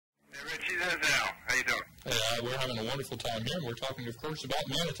this is Al. How you doing? We're having a wonderful time here, and we're talking, of course, about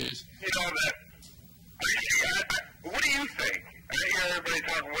manatees. You know that. What do you think? I hear everybody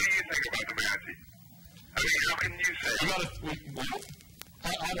talking. What do you think about the manatee? I mean, how can you say?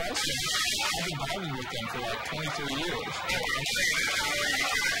 I've been diving with them for like 23 years.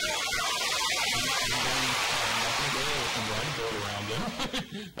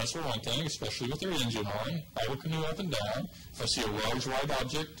 That's for one thing, especially with their engine on. I will canoe up and down. If I see a large white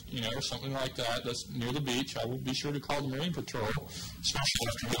object, or something like that that's near the beach, I will be sure to call the Marine Patrol, especially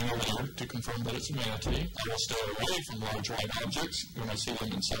after getting over there to confirm that it's a manatee. I will stay away from large white objects when I see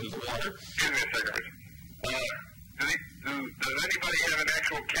them inside of the water. Excuse me a second. Does anybody have an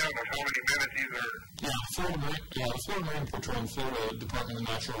actual count of how many manatees are? Yeah, the Florida Marine Patrol and Florida Department of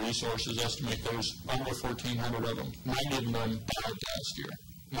Natural Resources estimate there's over 1,400 of them. 90 of them died last year.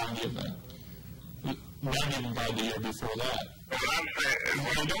 90 of them. 90 of them died the year before that. What I'm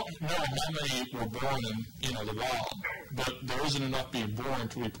saying we don't know how many were born in the wild, but there isn't enough being born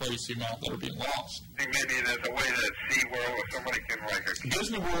to replace the amount that are being lost. I think maybe there's a way that SeaWorld or somebody can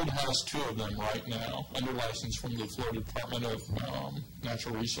Disney World has 2 of them right now under license from the Florida Department of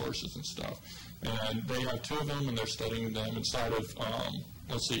Natural Resources and stuff. And they have 2 of them, and they're studying them inside of,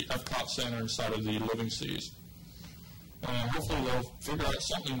 Epcot Center inside of the Living Seas. And hopefully they'll figure out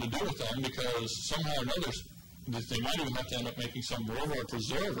something to do with them, because somehow or another they might even have to end up making some river or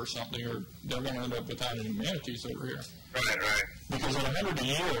preserve or something, or they're going to end up without any manatees over here. Right. Because in 100 a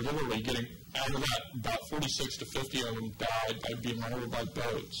year, literally getting out of that, about 46 to 50 of them died by being run over by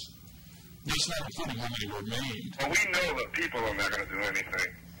boats. That's not including how many were maimed. Well, we know that people are not going to do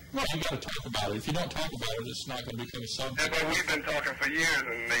anything. Well, you got to talk about it. If you don't talk about it, it's not going to become a subject. Yeah, but we've been talking for years,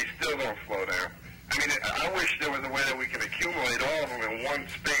 and they still don't slow down. I mean, I wish there was a way that we can accumulate all of them in one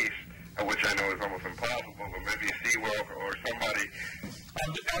space, which I know is almost impossible, but maybe SeaWorld or somebody.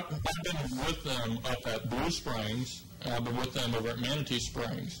 I've been with them up at Blue Springs, and I've been with them over at Manatee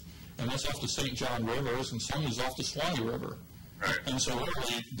Springs, and that's off the St. John Rivers, and some is off the Swanee River. Right. And so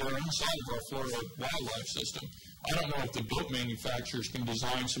literally, they're inside of our Florida wildlife system. I don't know if the boat manufacturers can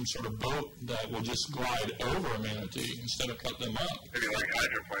design some sort of boat that will just glide over a manatee instead of cut them up. Maybe like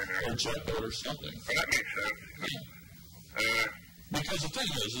hydroplane or jet boat or something. Well, that makes sense. Yeah. Because the thing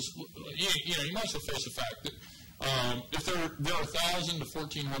is you might as well face the fact that if there are 1,000 to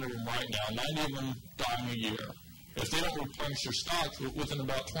 1,400 of them right now, 90 of them dying a year. If they don't replenish their stocks, within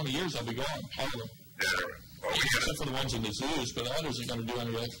about 20 years, they'll be gone. All of them. Yeah. Well, except for the ones in the zoos, but that isn't going to do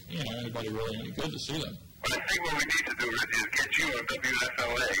anybody really any good to see them. Well, I think what we need to do is get you on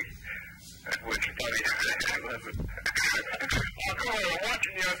WFLA, which is probably oh, come on, I'm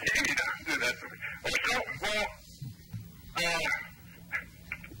watching you on TV. Don't do that to me. Well,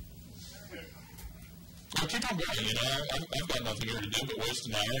 keep on going, I've got nothing here to do but waste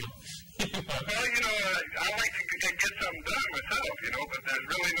an hour. Well, I like to get something done myself, but there's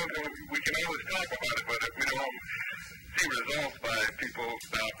really nothing, we can always talk about it, but if we don't see results by people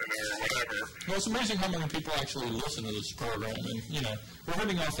stopping or whatever. Well, it's amazing how many people actually listen to this program, and, we're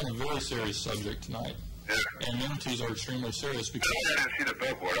heading off on a very serious subject tonight. Yeah. And manatees are extremely serious because... I didn't see the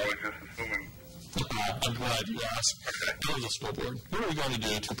billboard, I was just assuming... I'm glad you asked. That was a billboard. What are we going to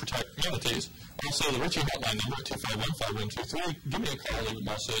do to protect manatees? Also, the Richie hotline number, 251-5123. Give me a call, leave a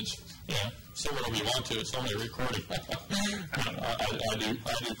message. Say whatever you want to. It's only a recording. I do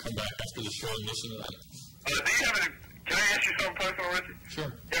come back after the show and listen to that. Can I ask you something personal, Richie?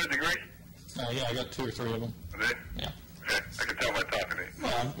 Sure. You have a degree? Yeah, I got 2 or 3 of them. Okay. Yeah. Okay. I can tell by talking to you.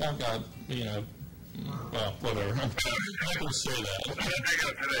 Well, I've got, well, whatever. I'm not going to say that. What I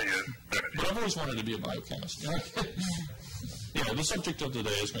got today is... But I've always wanted to be a biochemist. The subject of today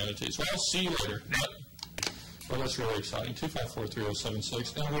is manatees. Well, I'll see you later. Well, that's really exciting.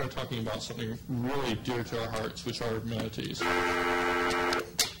 254-3076. And we are talking about something really dear to our hearts, which are manatees.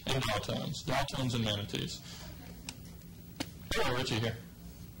 And Dowtones and manatees. Hello, Richie here.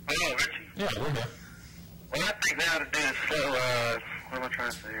 Hello, Richie. Yeah, we're here. Well, I think they ought to do is slow, what am I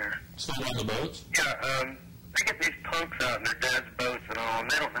trying to say here? Slow down the boats? Yeah, they get these punks out in their dad's boats and all, and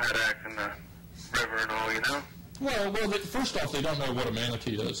they don't know how to act in the river and all, Well, first off, they don't know what a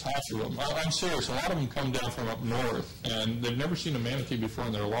manatee is, half of them. I'm serious. A lot of them come down from up north, and they've never seen a manatee before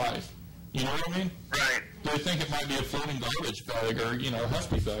in their life. You know what I mean? Right. They think it might be a floating garbage bag or, a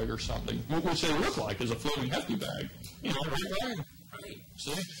hefty bag or something, which they look like is a floating hefty bag. Right.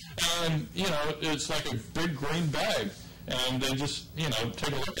 See? And, it's like a big green bag. And they just, take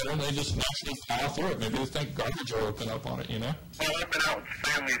a look at it, and they just naturally plow through it. Maybe they think garbage will open up on it, Well, I've been out with the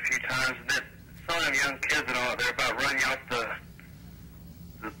family a few times, and some of them young kids and all, they're about running out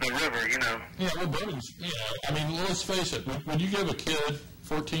the river, Yeah, well, boatings, let's face it. When you give a kid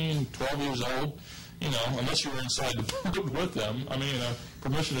 14, 12 years old, you know, unless you were inside the boat with them. I mean,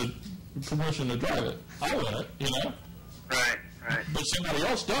 permission to drive it. I wouldn't, you know. Right. But somebody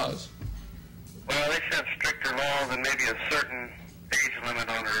else does. Well, they should have stricter laws and maybe a certain age limit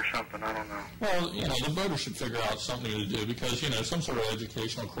on it or something. I don't know. Well, you know, the boaters should figure out something to do because, you know, some sort of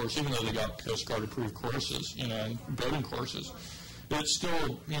educational course, even though they got Coast Guard approved courses, you know, and boating courses, it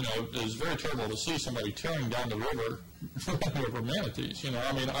still, you know, is very terrible to see somebody tearing down the river over manatees. You know,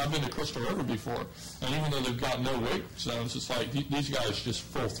 I mean, I've been to Crystal River before, and even though they've got no wake zones, it's like these guys just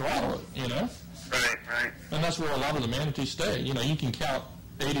full throttle it, you know? Right. And that's where a lot of the manatees stay. You know, you can count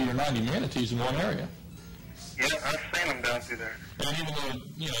 80 or 90 manatees in one area. Yeah, I've seen them down through there. And even though,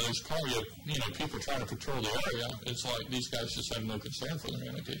 you know, there's plenty of, you know, people trying to patrol the area, it's like these guys just have no concern for the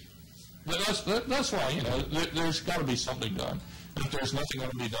manatee. But that's why, you know, there's got to be something done. And if there's nothing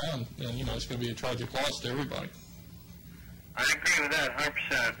going to be done, then, you know, it's going to be a tragic loss to everybody. I agree with that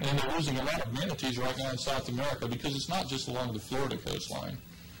 100%. And they're losing a lot of manatees right now in South America because it's not just along the Florida coastline.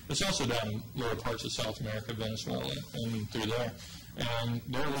 It's also down in lower parts of South America, Venezuela, and through there. And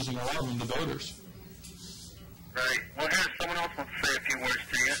they're losing a lot of them to boaters. Right. Well, here's someone else wants to say a few words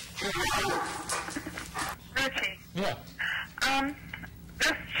to you. Richie. Yeah.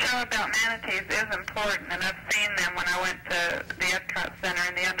 This show about manatees is important, and I've seen them when I went to the Epcot Center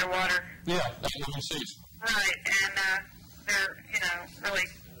in the underwater. Yeah, that's what we see. Right, and they're, you know, really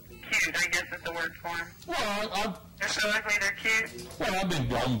cute, I guess is the word for them. Well, They're so ugly, they're cute. Well, I've been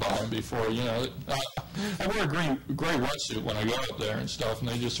blown by them before, you know. I wear a gray wetsuit when I go up there and stuff, and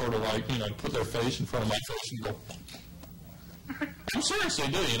they just sort of like, you know, put their face in front of my face and go, I'm serious, they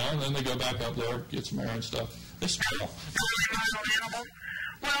do, you know, and then they go back up there, get some air and stuff. They smell. Animals.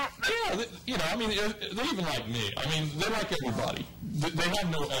 Well, Yeah, you know, I mean, they even like me. I mean, they like everybody. They have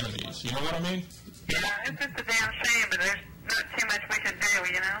no enemies, you know what I mean? yeah, it's just a damn shame, but there's not too much we can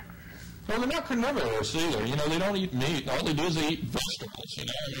do, you know? Well, they're not carnivorous either. You know, they don't eat meat. All they do is they eat vegetables, you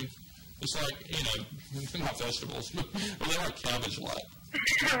know? I mean, it's like, you know, not vegetables, but they like cabbage a lot.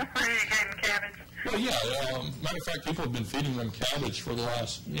 Where are you getting cabbage? Well, yeah. Matter of fact, people have been feeding them cabbage for the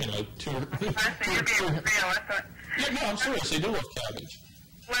last, you know, I see, you're being real. I thought... Yeah, no, I'm serious. They do love cabbage.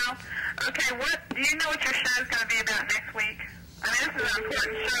 Well, okay, do you know what your show's going to be about next week? I mean, this is an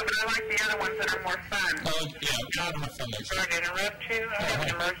important show, but I like the other ones that are more fun. Yeah, we'll have fun next Sorry week. to interrupt you. I have an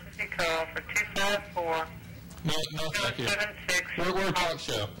emergency call for 254. No, thank you. 76. We're a talk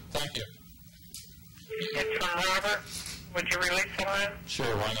show. Thank you. It's from Robert. Would you release the line?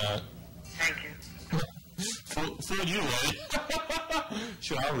 Sure, why not? Thank you. Fool you, eh?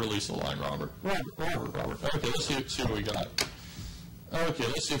 Sure, I'll release the line, Robert. Robert. Okay, let's see what we got. Okay,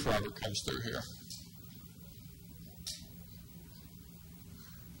 let's see if Robert comes through here.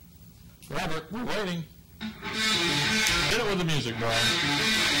 Robert, we're waiting. Hit it with the music, Brian.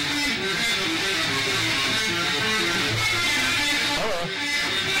 Hello.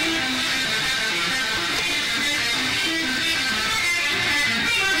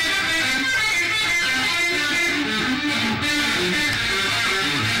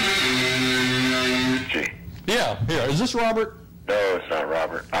 Gee. Yeah, here. Is this Robert? No, it's not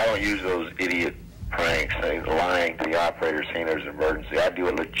Robert. I don't use those idiot pranks, lying to the operator saying there's an emergency. I do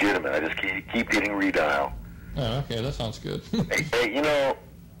it legitimate. I just keep hitting redial. Oh, okay, that sounds good. Hey, you know,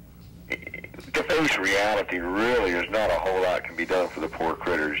 to face reality, really, there's not a whole lot can be done for the poor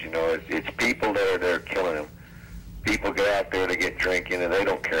critters. You know, it's people that are killing them. People get out there to get drinking, and they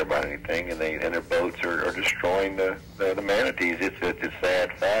don't care about anything, and their boats are destroying the manatees. It's a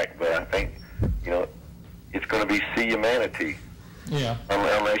sad fact, but I think, you know, it's going to be see a manatee. Yeah.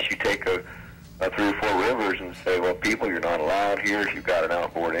 Unless you take a 3 or 4 rivers and say, well, people, you're not allowed here if you've got an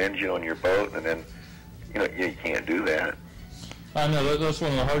outboard engine on your boat, and then, you know, you can't do that. I know, that's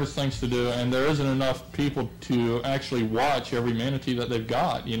one of the hardest things to do, and there isn't enough people to actually watch every manatee that they've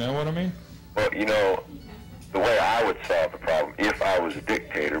got, you know what I mean? Well, you know, the way I would solve the problem, if I was a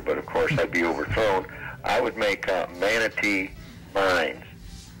dictator, but of course I'd be overthrown, I would make manatee mines.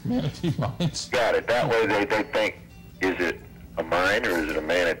 Manatee mines? Got it. That way they think, is it a mine or is it a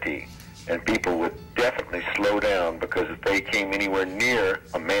manatee? And people would definitely slow down, because if they came anywhere near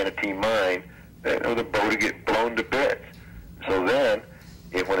a manatee mine, the boat would get blown to bits. So then,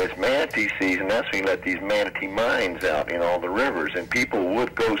 when it's manatee season, that's when you let these manatee mines out in all the rivers, and people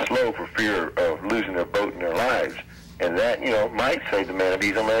would go slow for fear of losing their boat and their lives. And that, you know, might save the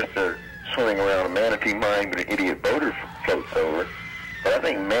manatees, unless they're swimming around a manatee mine but an idiot boater floats over. But I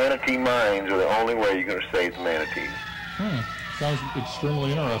think manatee mines are the only way you're going to save the manatees. Sounds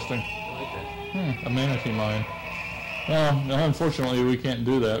extremely interesting. A manatee mine. No, unfortunately, we can't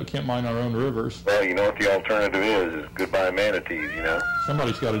do that. We can't mine our own rivers. Well, you know what the alternative is goodbye manatees, you know?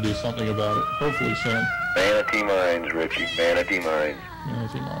 Somebody's got to do something about it, hopefully soon. Manatee mines, Richie, manatee mines.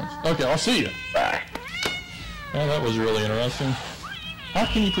 Manatee mines. Okay, I'll see you. Bye. Well, that was really interesting. How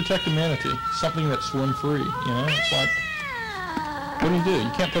can you protect a manatee? Something that's swim free, you know? It's like, what do?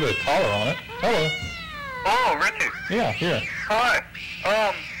 You can't put a collar on it. Hello. Oh, Richie. Yeah, here. Hi.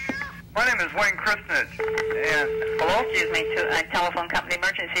 My name is Wayne Christnage, and hello? Excuse me, telephone company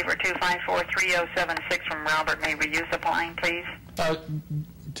emergency for 254-3076 from Robert. May we use the line, please?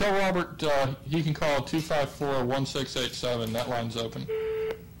 Tell Robert he can call 254-1687. That line's open.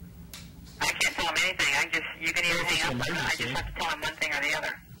 I can't tell him anything. You can either hang up or not. I just have to tell him one thing or the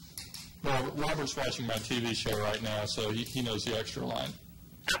other. Well, Robert's watching my TV show right now, so he knows the extra line.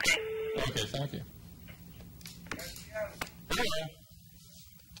 Okay. Okay, thank you. Hello.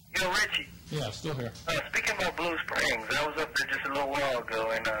 Yo, Richie. Yeah, still here. Speaking about Blue Springs, I was up there just a little while ago,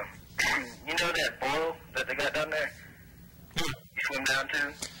 and you know that boil that they got down there? Yeah. You swim down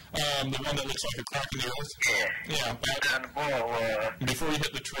to? The one that looks like a crack in the earth? Yeah. Yeah. Down the boil. Before you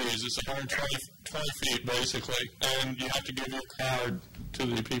hit the trees, it's 120 feet, basically, and you have to give your card to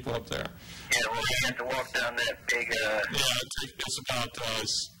the people up there. Yeah, well, you have to walk down that big, Yeah, it's about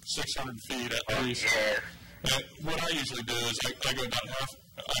 600 feet at least. Yeah. And what I usually do is I go about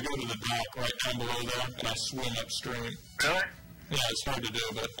I go to the dock right down below there, and I swim upstream. Really? Yeah, it's hard to do,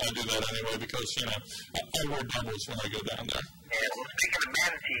 but I do that anyway because, you know, I wear doubles when I go down there. Yeah, well, speaking of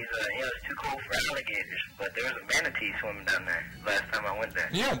manatees, it's too cold for alligators, but there was a manatee swimming down there last time I went there.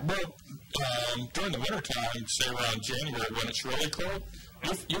 Yeah, well, during the wintertime, say around January when it's really cold,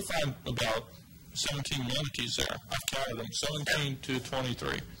 you'll find about 17 manatees there. I've counted them, 17 to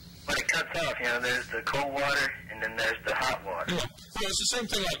 23. But it cuts off, you know, there's the cold water and then there's the hot water. Yeah, well, it's the same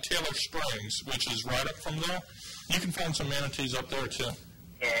thing like Taylor Springs, which is right up from there. You can find some manatees up there, too.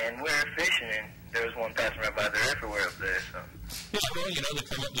 Yeah, and we were fishing, and there was one passing right by there everywhere up there, so. Yeah, well, you know, they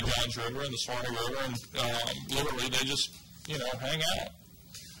come up the Johns River and the Swanee River, and literally they just, you know, hang out.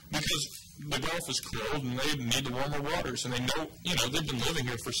 Because the Gulf is cold, and they need the warmer waters, and they know, you know, they've been living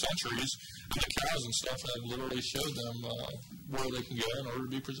here for centuries, and the cows and stuff have literally showed them where they can go in order to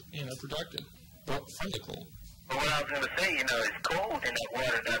be, you know, protected from the cold. But what I was going to say, you know, it's cold in that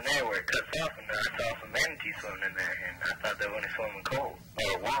water down there where it cuts off, and I saw some manatees swimming in there, and I thought they were only swimming cold,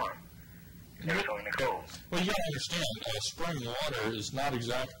 or warm. They were swimming cold. Well, you got to understand, spring water is not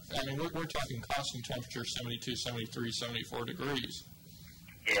exact. I mean, we're talking constant temperature 72, 73, 74 degrees.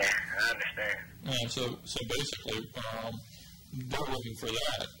 Yeah, I understand. And so basically, they're looking for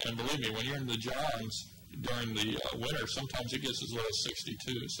that. And believe me, when you're in the Johns during the winter, sometimes it gets as low as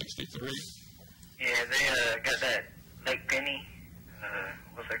 62, 63. Yeah, they got that Lake Penny,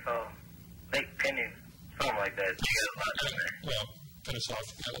 what's that called? Lake Penny, something like that. They got a lot down there. Well,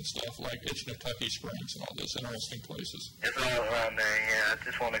 Pennsauken and stuff like Itchnatucky Springs and all those interesting places. It's all around there, yeah. I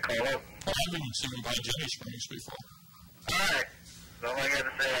just want to call up. Well, I've even seen them by Jenny Springs before. All right. So all I got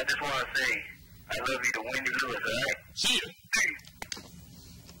to say, I just want to say, I love you to Wendy Lewis, all right? See you.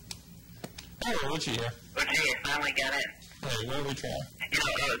 Hello, Richie here. Okay, I finally got in. Hey, what are we trying? You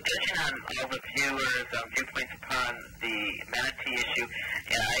know, touching on all the viewers' viewpoints upon the manatee issue,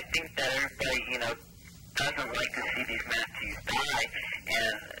 and I think that everybody, you know, doesn't like to see these manatees die,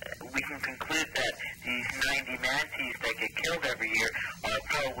 and we can conclude that these 90 manatees that get killed every year are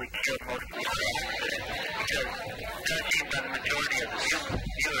probably killed mostly by accident, because judging by the majority of the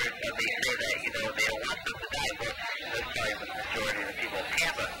viewers, they say that, you know, they don't want them to die, but that's probably the majority of the people in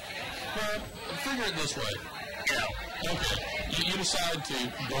Tampa. Well, figure it this way. You know. Okay, you decide to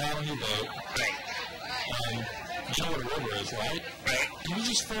go out on your boat. Right. You know what a river is, right? Right. And you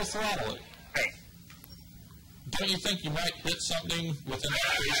just full throttle it. Right. Don't you think you might hit something within that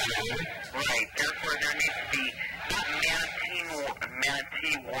space of the river? Right. Therefore, there needs to be not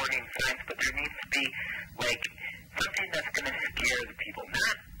manatee warning signs, but there needs to be, like, something that's going to scare the people.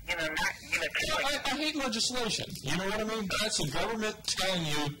 Not going to I hate legislation. You know what I mean? That's the government telling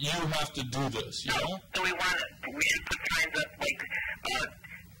you have to do this, you know? So we should put signs up like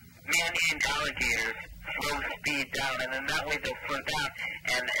man-eating alligators, slow speed down, and then that way they'll slow down,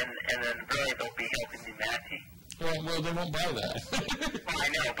 and then really they'll be helping the manatee. Well, they won't buy that. Well, I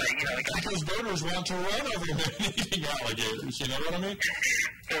know, but, you know, because voters want to run over man-eating alligators, you know what I mean?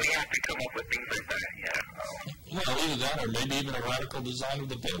 So we have to come up with things like that, yeah. Well, either that or maybe even a radical design of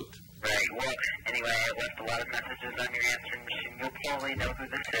the boat. Right. Well, anyway, I left a lot of messages on your answering machine. You'll probably know who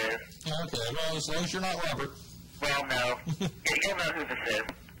this is. Okay. Well, as long as you're not Robert. Well, no. You'll know who this is.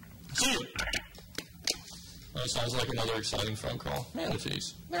 See you. Well, that sounds like another exciting phone call.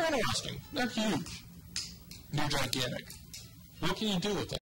 Manatees. They're interesting. They're huge. They're gigantic. What can you do with them?